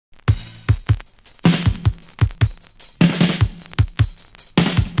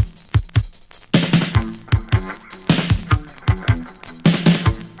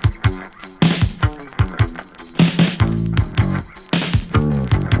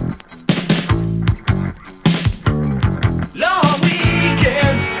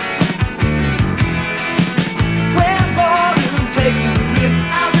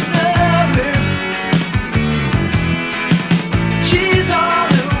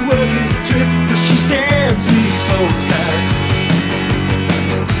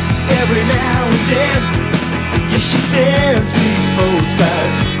Yeah, she sends me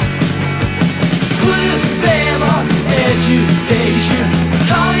postcards. With Bama education,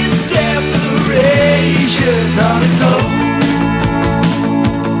 call it separation. Not a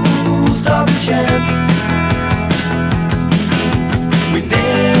ghost, stop a chance. We never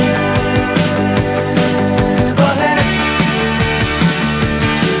had.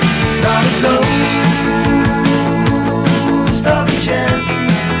 Not a ghost, stop a chance.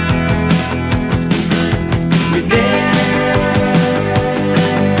 We never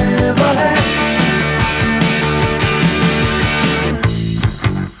had.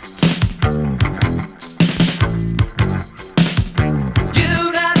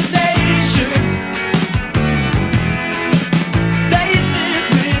 United Nations, they sit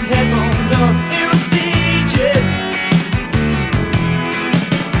with headphones on in speeches.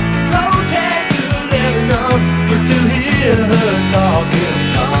 Protect Lebanon, but to hear her talking.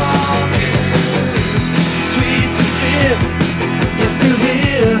 Sweet sincere, you still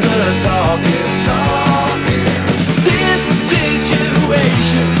hear her talking. This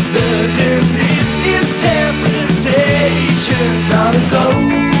situation doesn't need interpretation. Not a ghost,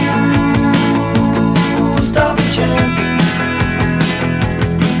 stop a chance.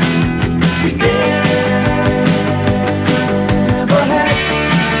 We never had.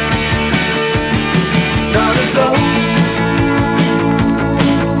 Not a ghost,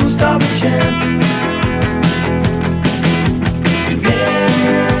 stop a chance. We never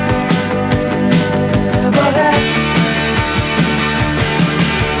had.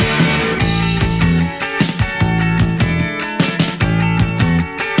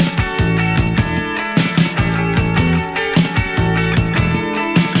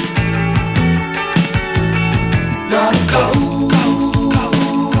 Not a ghost,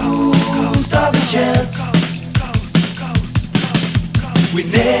 stop a chance. We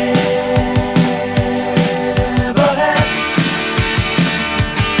never had.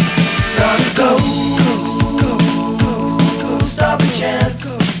 Not a ghost, stop a chance.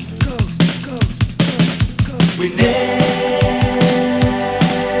 We never